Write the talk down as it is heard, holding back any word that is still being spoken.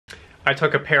I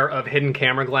took a pair of hidden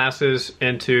camera glasses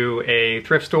into a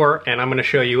thrift store, and I'm going to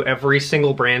show you every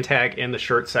single brand tag in the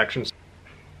shirt section.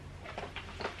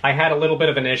 I had a little bit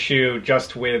of an issue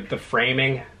just with the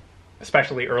framing,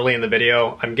 especially early in the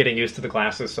video. I'm getting used to the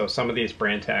glasses, so some of these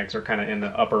brand tags are kind of in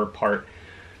the upper part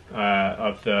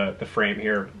of the frame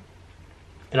here.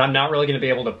 And I'm not really going to be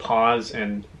able to pause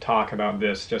and talk about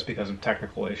this just because of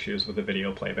technical issues with the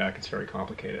video playback. It's very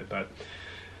complicated, but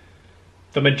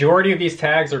the majority of these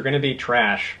tags are going to be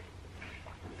trash.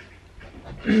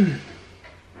 That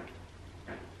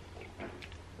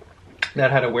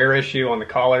had a wear issue on the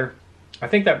collar. I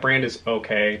think that brand is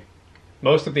okay.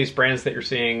 Most of these brands that you're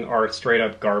seeing are straight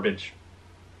up garbage.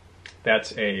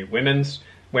 That's a women's.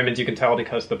 Women's you can tell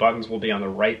because the buttons will be on the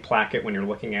right placket when you're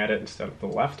looking at it instead of the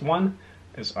left one,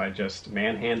 as I just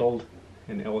manhandled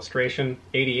an illustration.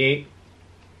 88,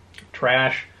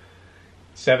 trash.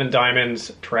 7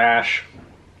 diamonds, trash.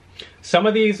 Some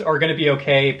of these are going to be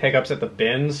okay pickups at the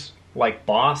bins, like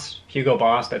Boss, Hugo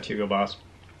Boss, that's Hugo Boss.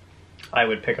 I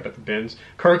would pick up at the bins.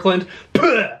 Kirkland,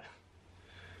 puh,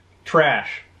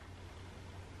 trash.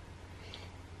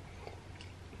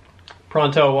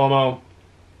 Pronto Uomo,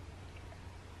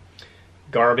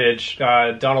 garbage.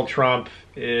 Donald Trump,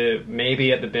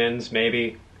 maybe at the bins,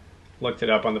 maybe. Looked it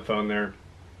up on the phone there.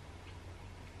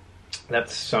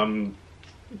 That's some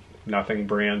nothing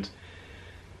brand.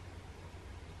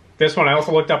 This one I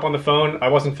also looked up on the phone. I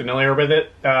wasn't familiar with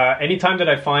it. Anytime that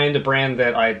I find a brand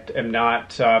that I am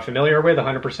not familiar with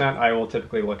 100%, I will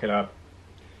typically look it up.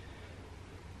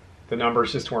 The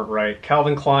numbers just weren't right.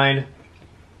 Calvin Klein,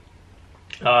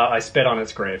 I spit on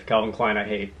its grave. Calvin Klein I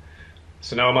hate.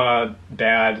 Sonoma,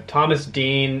 bad. Thomas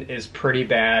Dean is pretty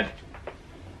bad.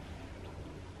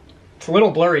 It's a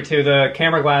little blurry too. The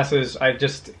camera glasses,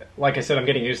 like I said, I'm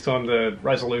getting used to them. The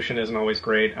resolution isn't always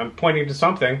great. I'm pointing to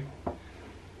something.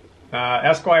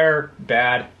 Esquire,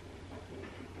 bad.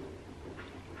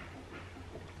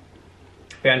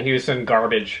 Van Heusen,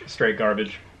 garbage. Straight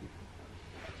garbage.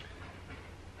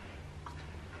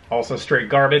 Also straight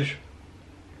garbage.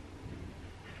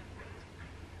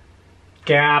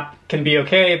 Gap can be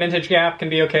okay. Vintage Gap can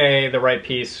be okay. The right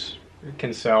piece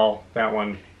can sell. That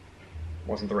one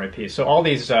wasn't the right piece. So all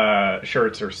these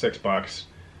shirts are $6.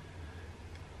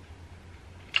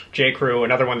 J. Crew,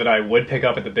 another one that I would pick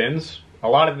up at the bins. A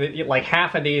lot of the, like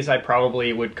half of these I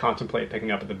probably would contemplate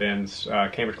picking up at the bins.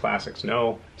 Cambridge Classics,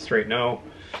 no. Straight no.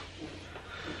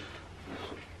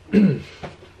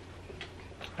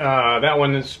 That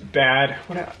one is bad.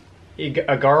 What?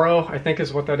 Agaro, I think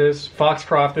is what that is.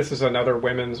 Foxcroft, this is another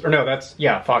women's, or no, that's,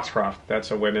 yeah, Foxcroft. That's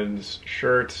a women's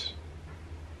shirt.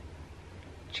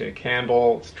 J.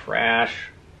 Campbell, it's trash.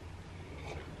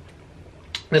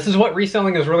 This is what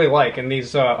reselling is really like. In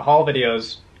these haul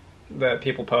videos that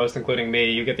people post, including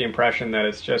me, you get the impression that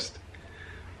it's just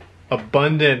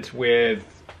abundant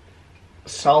with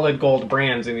solid gold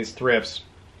brands in these thrifts.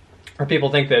 Or people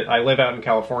think that I live out in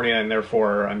California and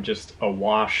therefore I'm just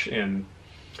awash in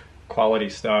quality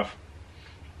stuff.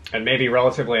 And maybe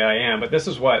relatively I am, but this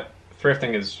is what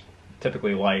thrifting is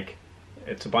typically like.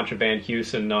 It's a bunch of Van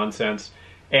Heusen nonsense.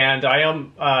 And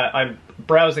I'm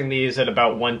browsing these at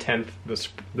about 1/10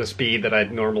 the speed that I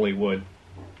normally would,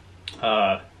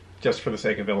 just for the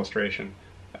sake of illustration.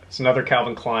 It's another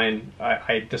Calvin Klein.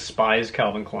 I despise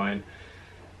Calvin Klein.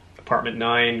 Apartment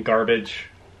 9, garbage.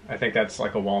 I think that's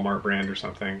like a Walmart brand or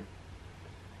something.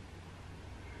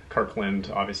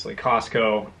 Kirkland, obviously.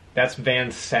 Costco. That's Van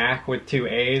Sack with 2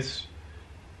 A's.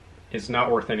 It's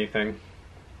not worth anything.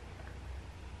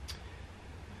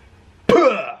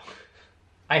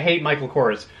 I hate Michael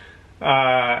Kors.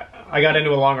 I got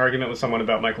into a long argument with someone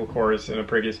about Michael Kors in a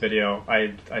previous video.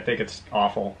 I think it's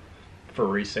awful for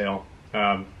resale.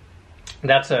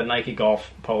 That's a Nike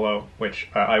Golf Polo, which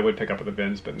I would pick up at the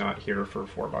bins, but not here for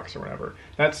 $4 or whatever.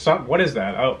 That's what is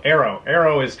that? Oh, Arrow.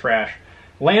 Arrow is trash.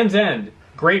 Land's End,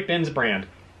 great bins brand,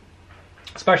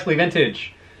 especially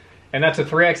vintage. And that's a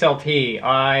 3XLT.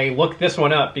 I looked this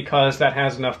one up because that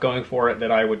has enough going for it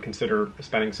that I would consider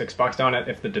spending $6 on it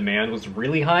if the demand was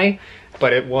really high,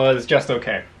 but it was just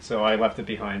okay, so I left it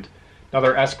behind.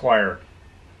 Another Esquire.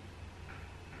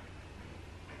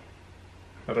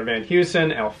 Another Van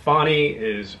Heusen. Alfani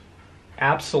is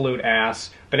absolute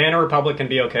ass. Banana Republic can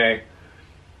be okay.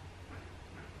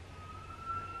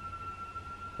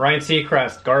 Ryan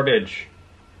Seacrest, garbage.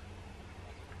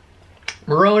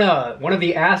 Merona, one of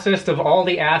the assest of all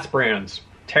the ass brands.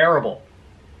 Terrible.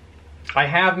 I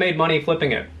have made money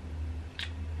flipping it.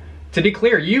 To be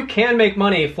clear, you can make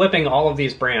money flipping all of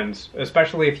these brands,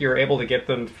 especially if you're able to get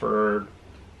them for,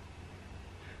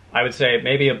 I would say,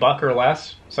 maybe $1 or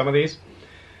less, some of these.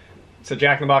 It's a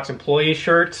Jack in the Box employee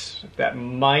shirt. That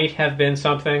might have been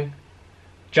something.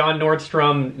 John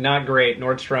Nordstrom, not great.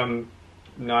 Nordstrom,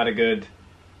 not a good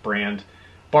brand.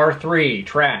 Bar 3,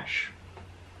 trash.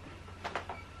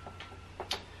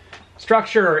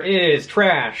 Structure is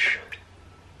trash.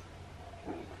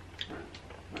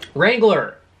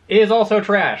 Wrangler is also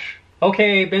trash.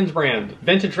 Okay, Bins brand.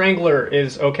 Vintage Wrangler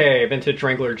is okay. Vintage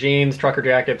Wrangler jeans, trucker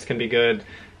jackets can be good.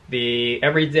 The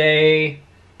everyday,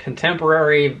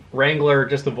 contemporary Wrangler,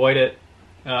 just avoid it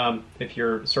if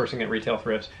you're sourcing at retail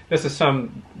thrifts. This is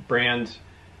some brand,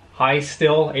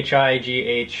 Highstill,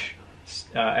 Highstil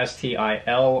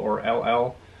or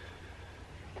LL.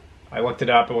 I looked it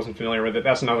up, I wasn't familiar with it.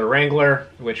 That's another Wrangler,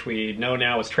 which we know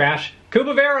now is trash.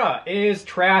 Cubavera is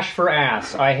trash for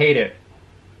ass. I hate it.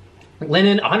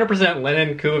 Linen, 100%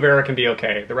 linen. Cubavera can be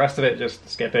okay. The rest of it, just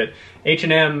skip it.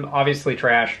 H&M, obviously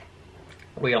trash.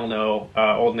 We all know.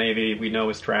 Old Navy, we know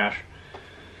is trash.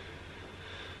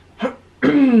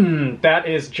 That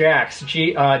is Jaxx,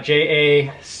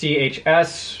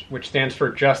 J-A-C-H-S, which stands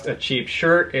for just a cheap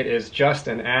shirt. It is just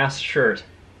an ass shirt.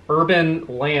 Urban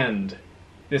Land.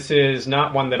 This is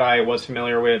not one that I was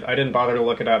familiar with. I didn't bother to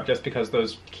look it up just because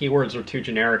those keywords are too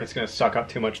generic. It's going to suck up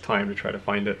too much time to try to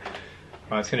find it.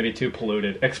 It's going to be too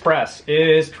polluted. Express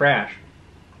is trash.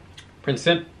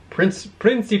 Principe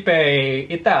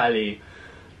Italy.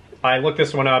 I looked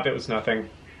this one up. It was nothing.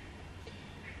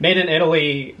 Made in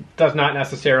Italy does not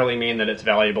necessarily mean that it's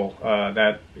valuable.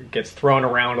 That gets thrown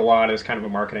around a lot as kind of a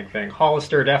marketing thing.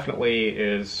 Hollister definitely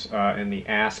is in the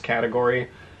ass category.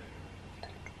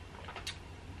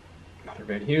 Another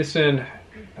Van Heusen,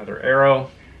 another Arrow.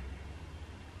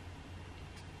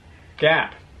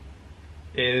 Gap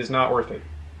is not worth it.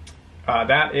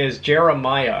 That is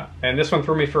Jeremiah, and this one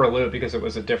threw me for a loop because it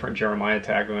was a different Jeremiah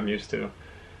tag than I'm used to.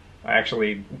 I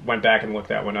actually went back and looked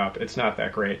that one up. It's not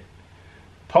that great.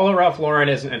 Polo Ralph Lauren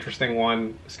is an interesting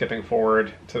one, skipping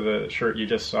forward to the shirt you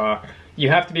just saw. You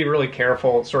have to be really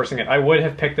careful sourcing it. I would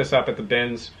have picked this up at the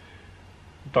bins,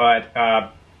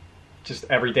 but just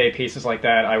everyday pieces like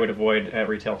that I would avoid at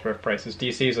retail thrift prices.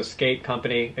 DC is a skate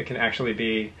company. It can actually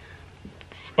be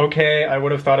okay. I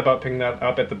would have thought about picking that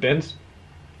up at the bins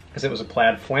because it was a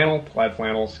plaid flannel. Plaid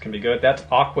flannels can be good. That's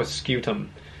Aqua Scutum,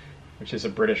 which is a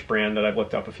British brand that I've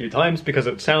looked up a few times because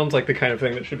it sounds like the kind of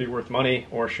thing that should be worth money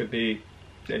or should be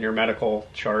in your medical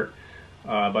chart,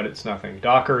 but it's nothing.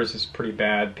 Dockers is pretty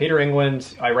bad. Peter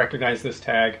England, I recognize this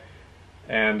tag,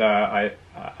 and I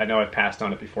know I've passed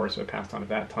on it before, so I passed on it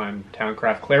that time.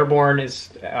 Towncraft Claiborne is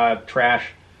trash.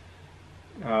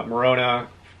 Morona,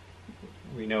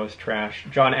 we know is trash.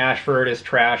 John Ashford is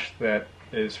trash. That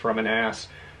is from an ass.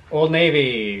 Old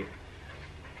Navy.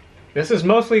 This is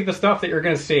mostly the stuff that you're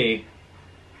going to see.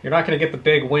 You're not going to get the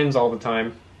big wins all the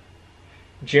time.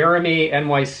 Jeremy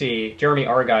NYC, Jeremy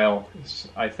Argyle is,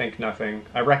 I think, nothing.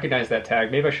 I recognize that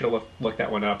tag. Maybe I should have looked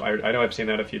that one up. I know I've seen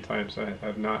that a few times. I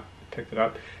have not picked it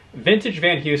up. Vintage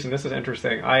Van Heusen, this is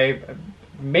interesting. I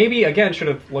maybe, again, should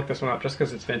have looked this one up just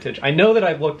because it's vintage. I know that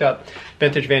I've looked up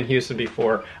Vintage Van Heusen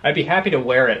before. I'd be happy to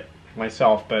wear it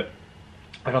myself, but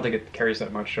I don't think it carries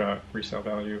that much resale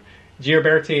value.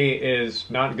 Gioberti is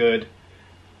not good.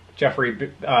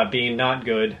 Jeffrey Bean, not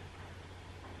good.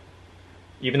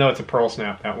 Even though it's a pearl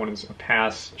snap, that one is a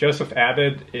pass. Joseph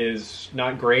Abbott is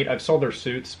not great. I've sold their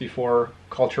suits before.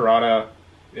 Culturata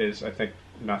is, I think,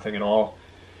 nothing at all.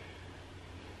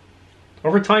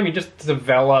 Over time, you just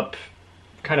develop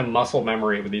kind of muscle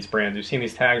memory with these brands. You've seen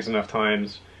these tags enough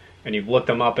times, and you've looked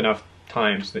them up enough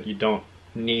times that you don't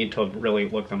need to really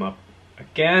look them up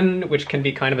again, which can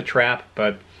be kind of a trap,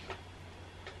 but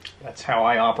that's how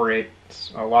I operate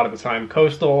a lot of the time.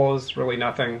 Coastal is really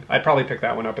nothing. I'd probably pick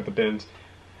that one up at the bins.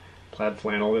 Plaid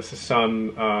flannel. This is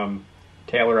some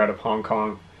tailor out of Hong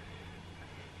Kong.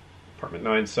 Apartment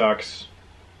 9 sucks.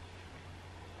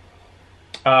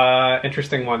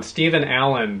 Interesting one. Stephen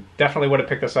Allen. Definitely would have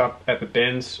picked this up at the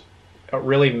bins. A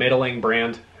really middling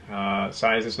brand.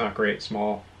 Size is not great.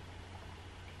 Small.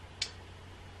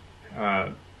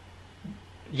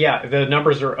 Yeah, the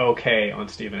numbers are okay on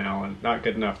Stephen Allen. Not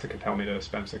good enough to compel me to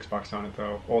spend $6 on it,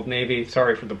 though. Old Navy.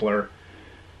 Sorry for the blur.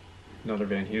 Another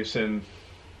Van Heusen.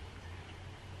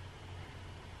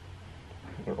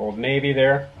 Another Old Navy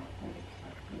there.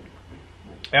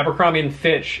 Abercrombie &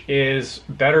 Fitch is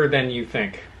better than you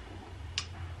think.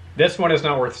 This one is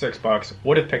not worth $6.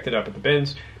 Would have picked it up at the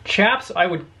bins. Chaps, I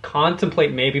would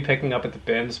contemplate maybe picking up at the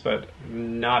bins, but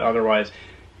not otherwise.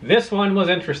 This one was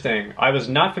interesting. I was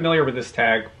not familiar with this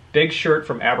tag. Big shirt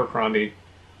from Abercrombie.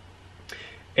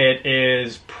 It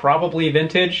is probably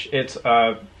vintage. It's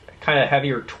a kind of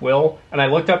heavier twill. And I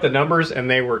looked up the numbers and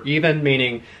they were even,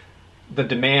 meaning the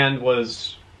demand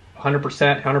was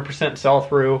 100% sell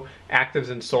through. Actives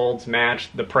and solds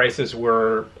matched. The prices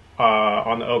were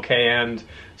on the okay end,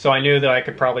 so I knew that I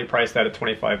could probably price that at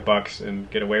 25 bucks and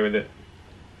get away with it.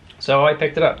 So I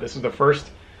picked it up. This is the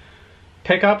first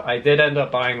pickup. I did end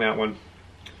up buying that one.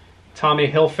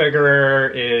 Tommy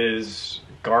Hilfiger is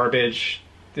garbage.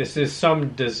 This is some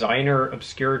designer,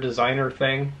 obscure designer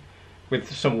thing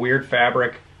with some weird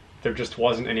fabric. There just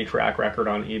wasn't any track record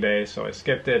on eBay, so I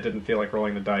skipped it. Didn't feel like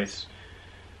rolling the dice.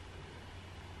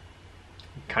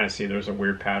 Kind of see there's a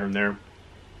weird pattern there.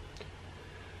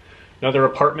 Another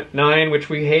Apartment 9, which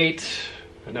we hate.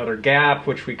 Another Gap,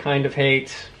 which we kind of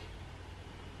hate.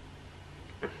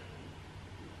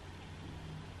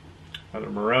 Another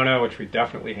Morona, which we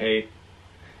definitely hate.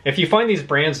 If you find these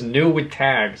brands new with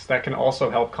tags, that can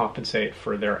also help compensate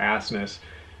for their assness.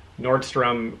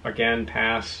 Nordstrom, again,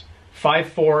 pass.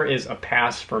 5.4 is a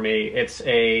pass for me. It's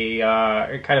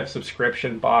a kind of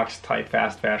subscription box type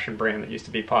fast fashion brand that used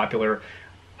to be popular.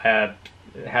 It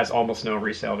has almost no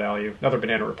resale value. Another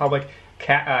Banana Republic.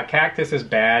 Cactus is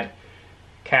bad.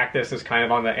 Cactus is kind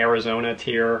of on the Arizona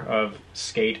tier of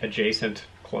skate adjacent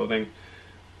clothing.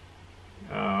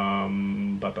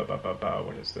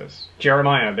 What is this?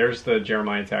 Jeremiah. There's the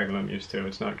Jeremiah tag that I'm used to.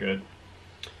 It's not good.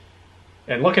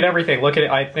 And look at everything. Look at it.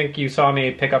 I think you saw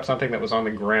me pick up something that was on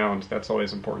the ground. That's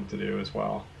always important to do as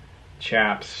well.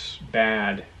 Chaps,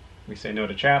 bad. We say no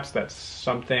to chaps. That's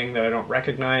something that I don't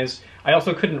recognize. I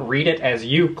also couldn't read it, as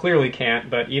you clearly can't,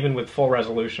 but even with full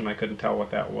resolution, I couldn't tell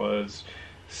what that was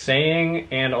saying.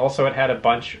 And also it had a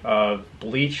bunch of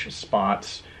bleach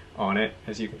spots on it,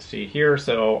 as you can see here.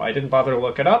 So I didn't bother to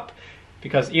look it up,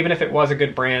 because even if it was a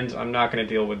good brand, I'm not going to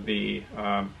deal with the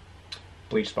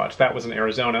bleach spots. That was in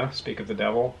Arizona. Speak of the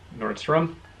devil,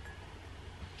 Nordstrom.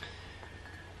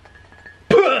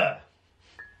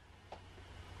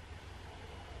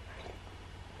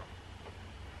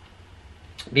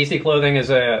 BC Clothing is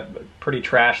a pretty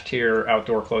trash tier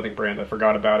outdoor clothing brand. I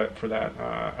forgot about it for that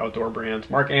outdoor brand.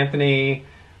 Mark Anthony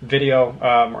video,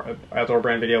 outdoor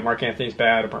brand video. Mark Anthony's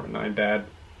bad. Apartment 9 bad.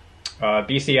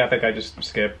 BC Ethic I just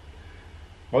skipped.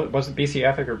 What was it? BC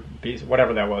Ethic or BC,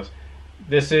 whatever that was.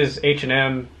 This is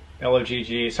H&M,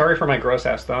 LOGG. Sorry for my gross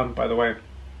ass thumb, by the way.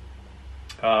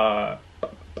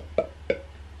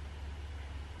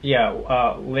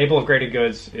 Label of Graded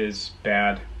Goods is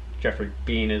bad. Jeffrey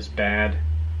Bean is bad.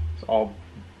 It's all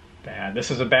bad.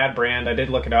 This is a bad brand. I did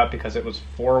look it up because it was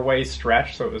 4-way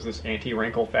stretch, so it was this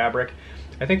anti-wrinkle fabric.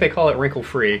 I think they call it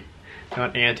wrinkle-free,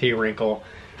 not anti-wrinkle.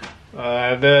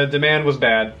 The demand was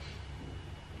bad.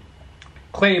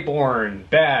 Claiborne,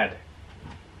 bad.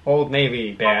 Old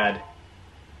Navy, bad.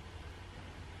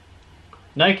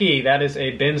 Nike, that is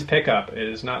a bins pickup. It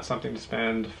is not something to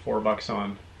spend $4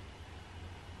 on.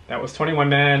 That was 21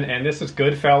 Men, and this is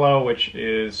Goodfellow, which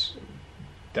is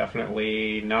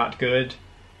definitely not good.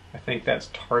 I think that's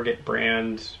Target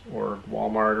brand or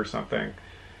Walmart or something.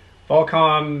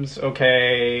 Volcom's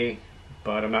okay,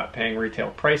 but I'm not paying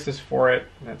retail prices for it.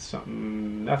 That's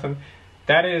something, nothing.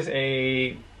 That is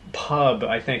a pub,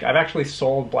 I think. I've actually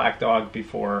sold Black Dog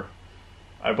before.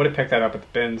 I would have picked that up at the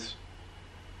bins.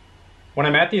 When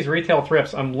I'm at these retail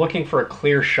thrifts, I'm looking for a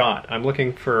clear shot. I'm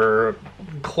looking for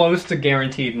close to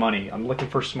guaranteed money. I'm looking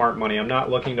for smart money. I'm not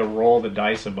looking to roll the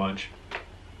dice a bunch.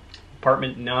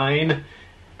 Apartment 9.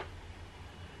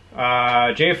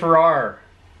 J. Farrar.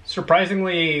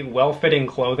 Surprisingly well-fitting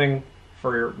clothing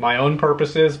for my own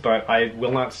purposes, but I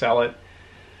will not sell it.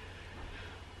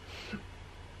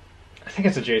 I think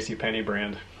it's a JCPenney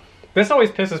brand. This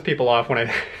always pisses people off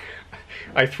when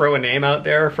I throw a name out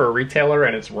there for a retailer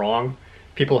and it's wrong.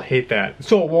 People hate that.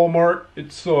 It's a Walmart.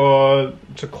 It's a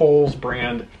Kohl's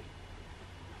brand.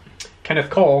 Kenneth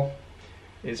Cole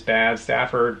is bad.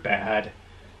 Stafford, bad.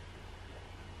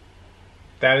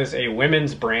 That is a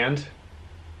women's brand.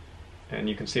 And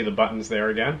you can see the buttons there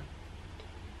again.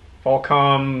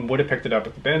 Volcom would have picked it up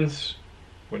at the bins.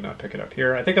 Would not pick it up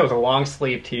here. I think that was a long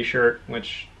sleeve t-shirt,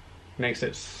 which makes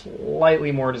it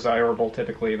slightly more desirable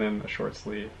typically than a short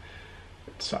sleeve.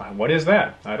 What is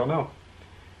that? I don't know.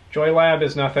 JoyLab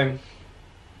is nothing.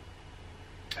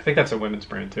 I think that's a women's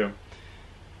brand too.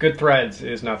 Good Threads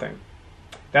is nothing.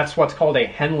 That's what's called a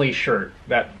Henley shirt.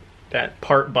 That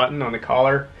part button on the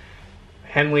collar.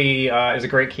 Henley is a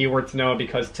great keyword to know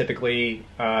because typically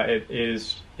it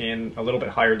is in a little bit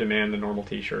higher demand than normal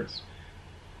t-shirts.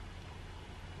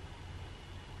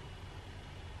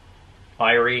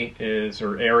 Aerie is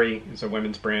a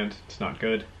women's brand. It's not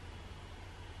good.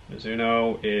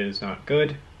 Mizuno is not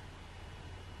good.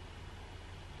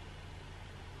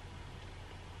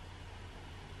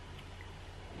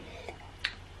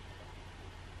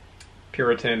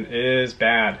 Puritan is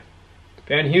bad.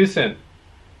 Van Heusen,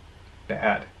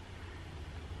 bad.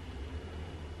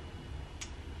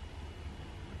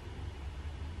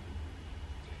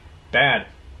 Bad.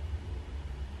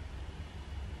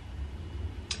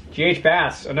 GH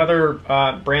Bass, another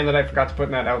brand that I forgot to put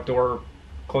in that outdoor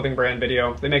clothing brand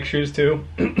video. They make shoes too.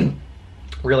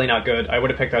 Really not good. I would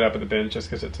have picked that up at the bins just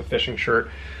because it's a fishing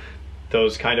shirt.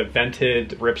 Those kind of vented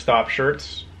ripstop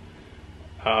shirts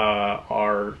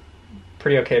are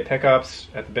pretty okay pickups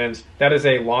at the bins. That is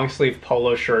a long sleeve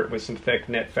polo shirt with some thick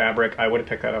knit fabric. I would have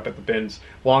picked that up at the bins.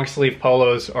 Long sleeve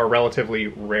polos are relatively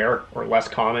rare or less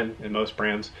common in most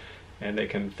brands, and they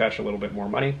can fetch a little bit more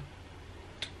money.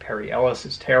 Perry Ellis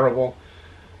is terrible.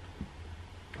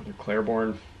 Another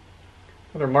Claiborne.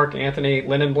 Another Mark Anthony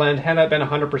linen blend. Had that been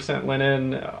 100%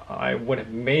 linen, I would have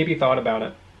maybe thought about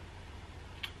it.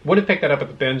 Would have picked that up at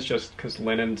the bins just because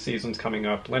linen season's coming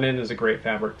up. Linen is a great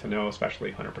fabric to know,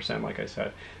 especially 100%, like I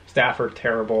said. Stafford,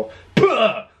 terrible.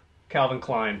 Puh! Calvin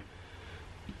Klein.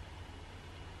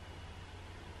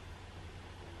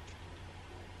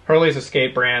 Hurley's a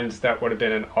skate brand. That would have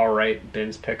been an alright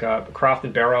bins pickup.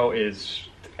 Croft & Barrow is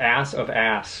ass of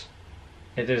ass.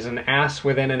 It is an ass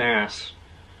within an ass.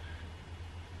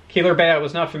 Keeler Bay I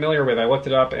was not familiar with. I looked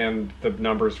it up and the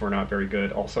numbers were not very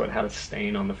good. Also, it had a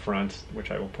stain on the front,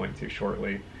 which I will point to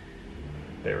shortly.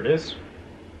 There it is.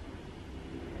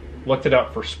 Looked it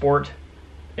up for sport,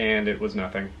 and it was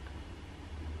nothing.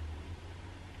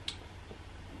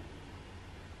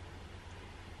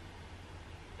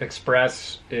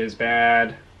 Express is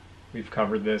bad. We've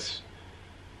covered this.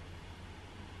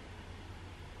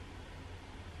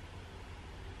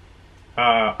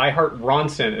 I Heart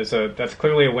Ronson is that's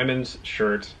clearly a women's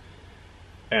shirt,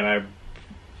 and I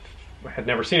had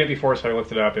never seen it before, so I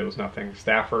looked it up. It was nothing.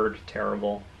 Stafford,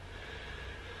 terrible.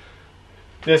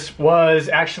 This was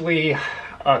actually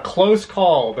a close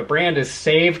call. The brand is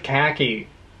Save Khaki,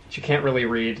 which you can't really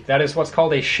read. That is what's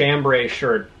called a chambray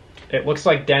shirt. It looks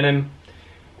like denim.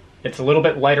 It's a little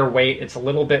bit lighter weight. It's a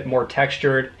little bit more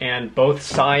textured, and both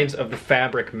sides of the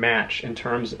fabric match in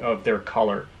terms of their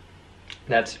color.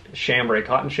 That's chambray,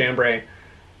 cotton chambray.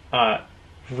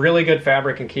 Really good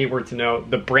fabric and keyword to know.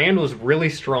 The brand was really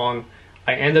strong.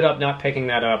 I ended up not picking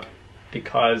that up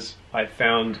because I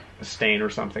found a stain or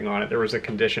something on it. There was a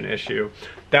condition issue.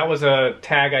 That was a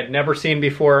tag I'd never seen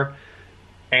before,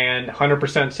 and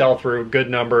 100% sell-through, good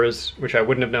numbers, which I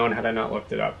wouldn't have known had I not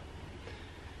looked it up.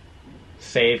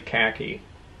 Save Khaki.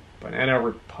 Banana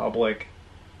Republic,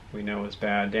 we know is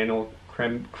bad. Daniel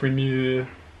Cremieux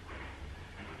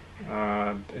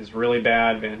is really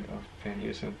bad. Van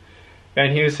Heusen.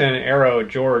 Van Heusen, Arrow,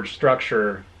 George,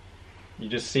 Structure. You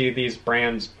just see these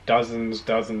brands dozens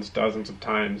of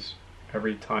times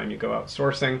every time you go out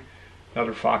sourcing.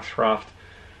 Another Foxcroft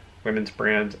women's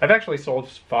brand. I've actually sold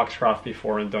Foxcroft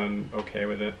before and done okay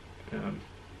with it.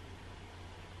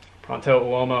 Pronto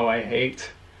Uomo, I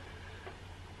hate.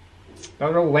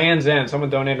 Another Land's End. Someone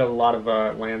donated a lot of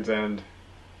Land's End.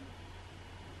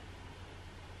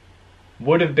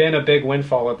 Would have been a big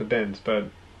windfall at the bins, but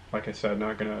like I said,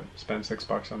 not gonna spend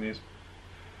 $6 on these.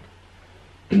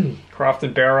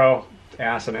 Croft & Barrow,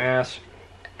 ass and ass.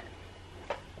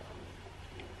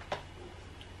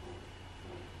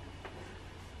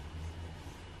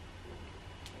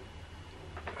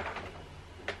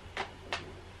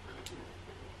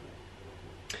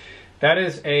 That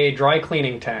is a dry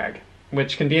cleaning tag,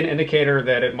 which can be an indicator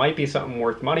that it might be something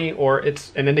worth money, or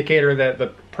it's an indicator that the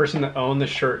person that owned the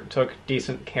shirt took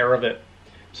decent care of it,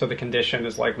 so the condition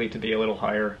is likely to be a little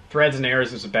higher. Threads and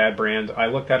Airs is a bad brand. I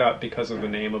looked that up because of the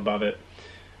name above it,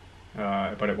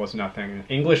 but it was nothing.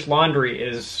 English Laundry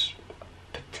is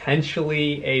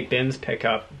potentially a bins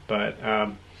pickup, but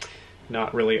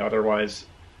not really otherwise.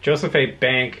 Joseph A.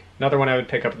 Bank, another one I would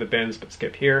pick up at the bins, but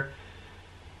skip here.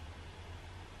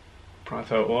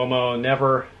 Pronto Uomo,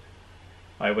 never.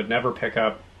 I would never pick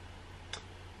up.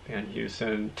 Van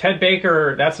Heusen. Ted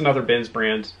Baker, that's another bins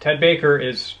brand. Ted Baker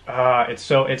is,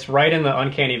 it's right in the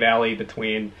uncanny valley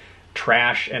between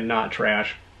trash and not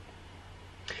trash.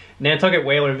 Nantucket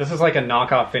Whaler, this is like a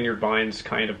knockoff Vineyard Vines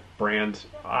kind of brand.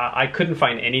 I couldn't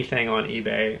find anything on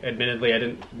eBay. Admittedly, I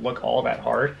didn't look all that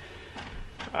hard.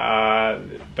 But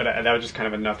that was just kind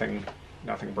of a nothing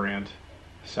brand.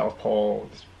 South Pole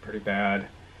is pretty bad.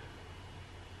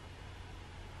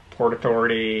 Port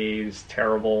Authority is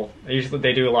terrible. Usually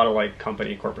they do a lot of like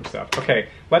company corporate stuff. Okay,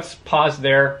 let's pause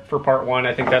there for part one.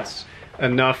 I think that's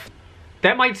enough.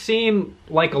 That might seem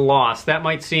like a loss. That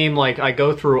might seem like I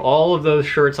go through all of those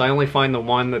shirts, I only find the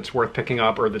one that's worth picking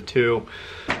up, or the two.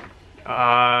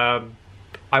 I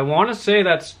want to say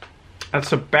that's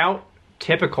about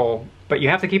typical, but you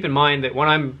have to keep in mind that when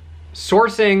I'm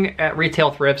sourcing at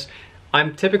retail thrifts,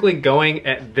 I'm typically going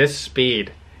at this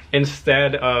speed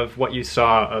instead of what you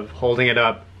saw of holding it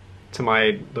up to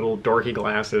my little dorky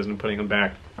glasses and putting them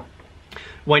back.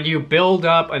 When you build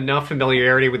up enough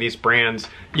familiarity with these brands,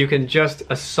 you can just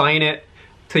assign it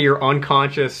to your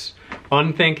unconscious,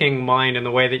 unthinking mind in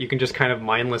the way that you can just kind of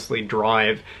mindlessly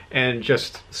drive and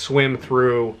just swim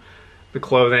through the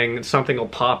clothing. Something will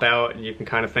pop out and you can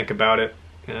kind of think about it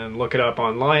and look it up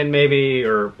online maybe,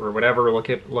 or whatever. Look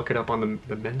it up on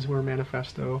the Menswear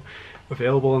Manifesto,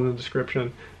 available in the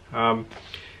description.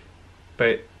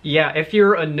 But yeah, if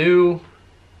you're a new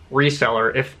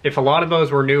reseller, if a lot of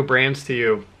those were new brands to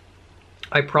you,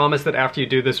 I promise that after you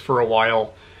do this for a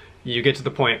while, you get to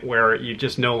the point where you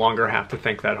just no longer have to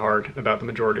think that hard about the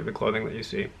majority of the clothing that you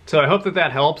see. So I hope that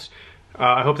that helps.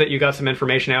 I hope that you got some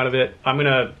information out of it. I'm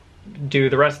gonna do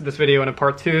the rest of this video in a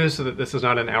part 2 so that this is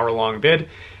not an hour-long vid.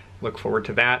 Look forward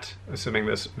to that, assuming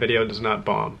this video does not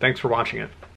bomb. Thanks for watching it.